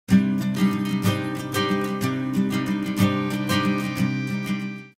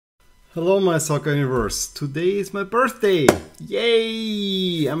Hello my soccer universe, today is my birthday,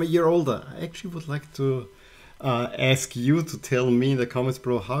 yay! I'm a year older. I actually would like to ask you to tell me in the comments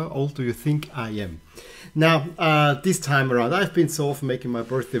below, how old do you think I am? Now, this time around, I've been so often making my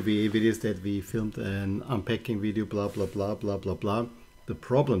birthday videos that we filmed an unpacking video, blah blah blah blah blah blah. The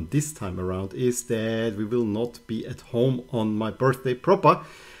problem this time around is that we will not be at home on my birthday proper.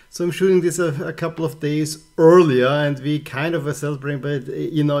 So I'm shooting this a couple of days earlier and we kind of are celebrating, but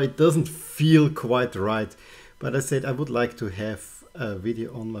you know, it doesn't feel quite right. But I said I would like to have a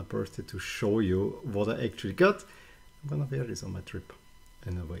video on my birthday to show you what I actually got. I'm gonna wear this on my trip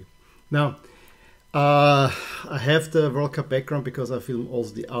in a way. Now, I have the World Cup background because I film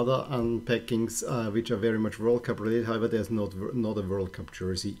also the other unpackings which are very much World Cup related. However, there's not a World Cup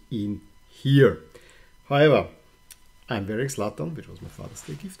jersey in here. However, I'm wearing Zlatan, which was my Father's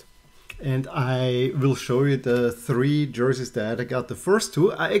Day gift. And I will show you the three jerseys that I got. The first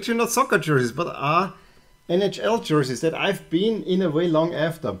two are actually not soccer jerseys, but are NHL jerseys that I've been in a way long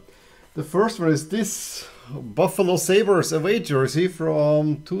after. The first one is this Buffalo Sabres away jersey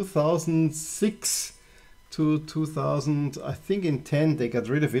from 2006 to 2000, I think in 10 they got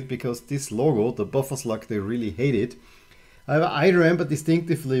rid of it because this logo, the Buffaslug, they really hate it. I remember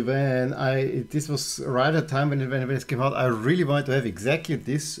distinctively when this was right at the time when it came out, I really wanted to have exactly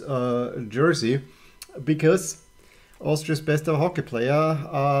this jersey because Austria's best ever hockey player,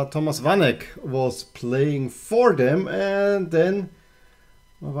 Thomas Vanek, was playing for them, and then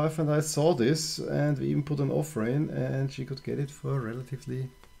my wife and I saw this and we even put an offer in and she could get it for relatively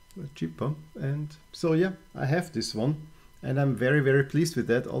cheaper. And so yeah, I have this one and I'm very pleased with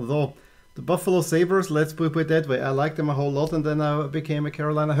that, although the Buffalo Sabres, let's put it that way, I liked them a whole lot, and then I became a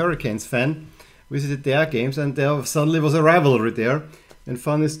Carolina Hurricanes fan, visited their games, and there suddenly was a rivalry there. And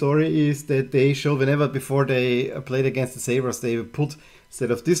funny story is that they showed, whenever before they played against the Sabres, they put,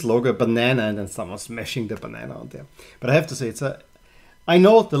 instead of this logo, a banana, and then someone smashing the banana on there. But I have to say, I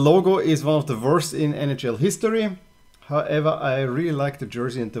know the logo is one of the worst in NHL history. However, I really like the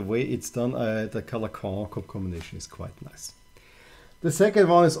jersey and the way it's done. The color combination is quite nice. The second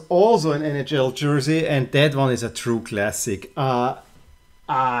one is also an NHL jersey, and that one is a true classic.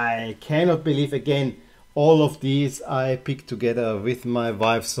 I cannot believe, again, all of these I picked together with my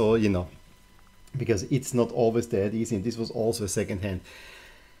wife, so you know, because it's not always that easy, and this was also a second hand.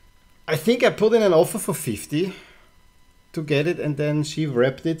 I think I put in an offer for 50 to get it, and then she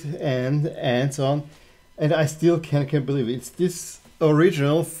wrapped it and so on, and I still can't believe it. It's this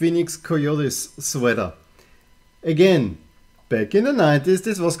original Phoenix Coyotes sweater. Again, back in the 90s,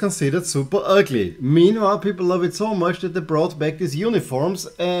 this was considered super ugly. Meanwhile, people love it so much that they brought back these uniforms,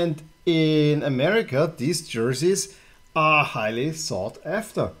 and in America, these jerseys are highly sought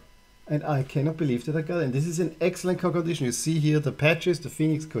after. And I cannot believe that I got it. And this is in excellent condition. You see here the patches, the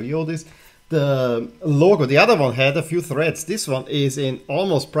Phoenix Coyotes, the logo. The other one had a few threads. This one is in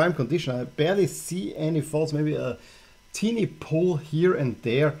almost prime condition. I barely see any faults, maybe a teeny pull here and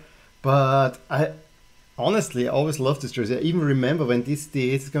there, but honestly, I always loved this jersey. I even remember when this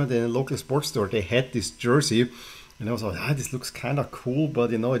days in a local sports store, they had this jersey, and I was like, this looks kind of cool, but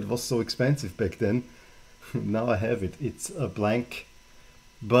you know, it was so expensive back then. Now I have it. It's a blank,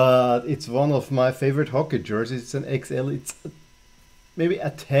 but it's one of my favorite hockey jerseys. It's an XL. It's maybe a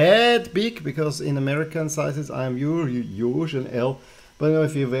tad big because in American sizes I'm usually an L, but you know,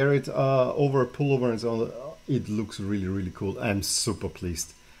 if you wear it over a pullover and so on, it looks really cool. I'm super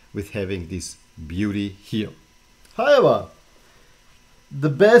pleased with having this beauty here. However, the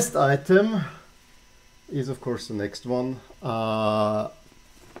best item is of course the next one,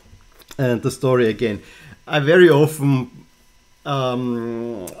 and the story again. I very often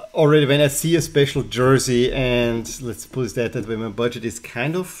already when I see a special jersey, and let's put it that way, my budget is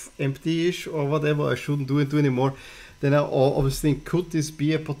kind of empty-ish or whatever, I shouldn't do it anymore, then I always think, could this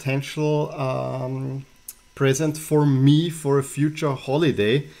be a potential present for me for a future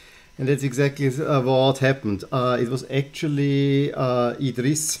holiday? And that's exactly what happened. It was actually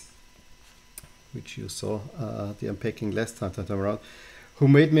Idris, which you saw the unpacking last time around, who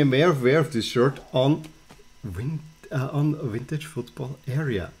made me aware of this shirt on Vintage Football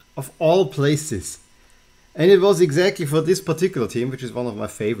Area, of all places. And it was exactly for this particular team, which is one of my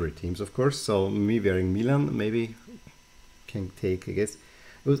favorite teams, of course. So me wearing Milan, maybe can take, I guess.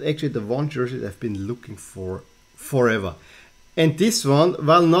 It was actually the one jersey that I've been looking for forever. And this one,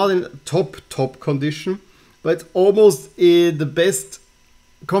 while not in top condition, but almost in the best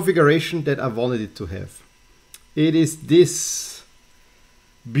configuration that I wanted it to have. It is this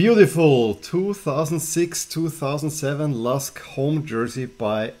beautiful 2006-2007 Lusk home jersey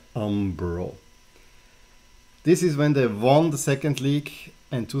by Umbro. This is when they won the second league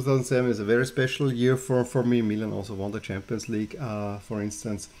And 2007 is a very special year for me. Milan also won the Champions League, for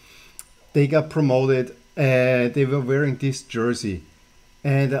instance. They got promoted and they were wearing this jersey.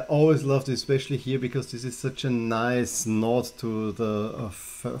 And I always loved it, especially here, because this is such a nice nod to the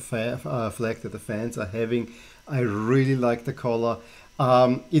flag that the fans are having. I really like the color.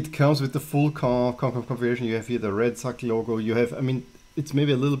 It comes with the full configuration. You have here the Red Sox logo. You have, I mean, it's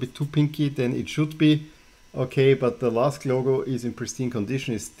maybe a little bit too pinky than it should be. Okay, but the Lask logo is in pristine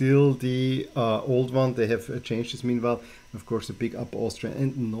condition. It's still the old one. They have changed this meanwhile. Of course, the big Up Austria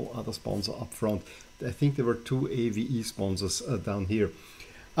and no other sponsor up front. I think there were 2 AVE sponsors down here.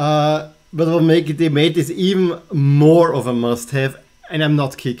 But what they made this even more of a must-have. And I'm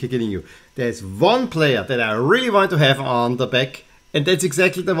not kidding you. There's one player that I really want to have on the back, and that's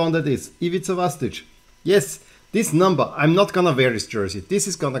exactly the one that is Ivica Vastic. Yes. This number, I'm not gonna wear this jersey. This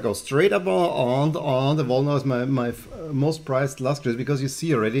is gonna go straight up on the wall. Now is my most prized last jersey, because you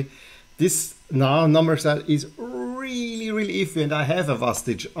see already, this now number set is really iffy, and I have a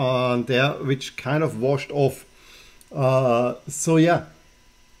Vastic on there which kind of washed off. So yeah,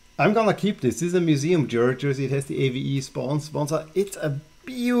 I'm gonna keep this. This is a museum jersey. It has the AVE sponsor. It's a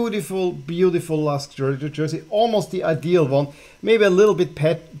beautiful Lask jersey, almost the ideal one. Maybe a little bit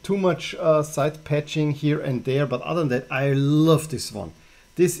too much side patching here and there, but other than that, I love this one.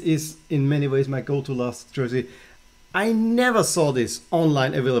 This is in many ways my go-to Lask jersey. I never saw this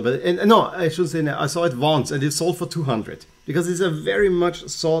online available, and no, I should say I saw it once, and it sold for 200, because it's a very much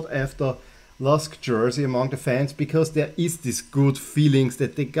sought after Lask jersey among the fans, because there is this good feelings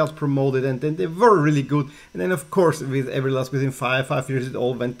that they got promoted and then they were really good, and then of course with every Lask within five years it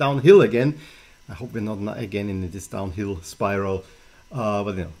all went downhill again. I hope we're not again in this downhill spiral,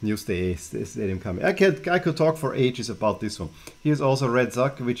 but you know, new stadium coming. I could talk for ages about this one. Here's also Red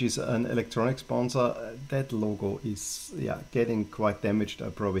Sox, which is an electronic sponsor. That logo is getting quite damaged. I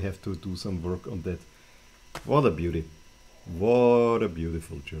probably have to do some work on that. What a beauty, what a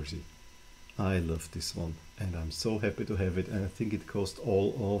beautiful jersey. I love this one, and I'm so happy to have it, and I think it cost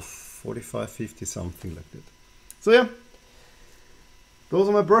all of 45, 50, something like that. So yeah, those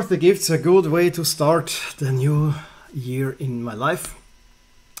are my birthday gifts, a good way to start the new year in my life.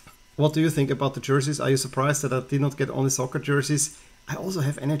 What do you think about the jerseys? Are you surprised that I did not get only soccer jerseys? I also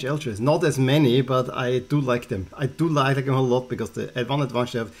have NHL jerseys, not as many, but I do like them. I do like them a lot, because the one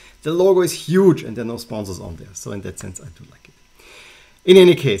advantage they have, the logo is huge and there are no sponsors on there. So in that sense, I do like it. In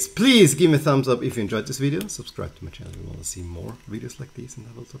any case, please give me a thumbs up if you enjoyed this video. Subscribe to my channel if you want to see more videos like these, and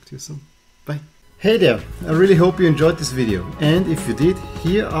I will talk to you soon. Bye. Hey there, I really hope you enjoyed this video, and if you did,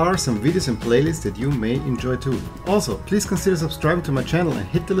 here are some videos and playlists that you may enjoy too. Also, please consider subscribing to my channel and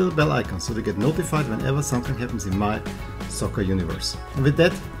hit the little bell icon so to get notified whenever something happens in my soccer universe. And with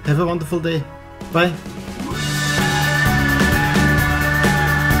that, have a wonderful day. Bye.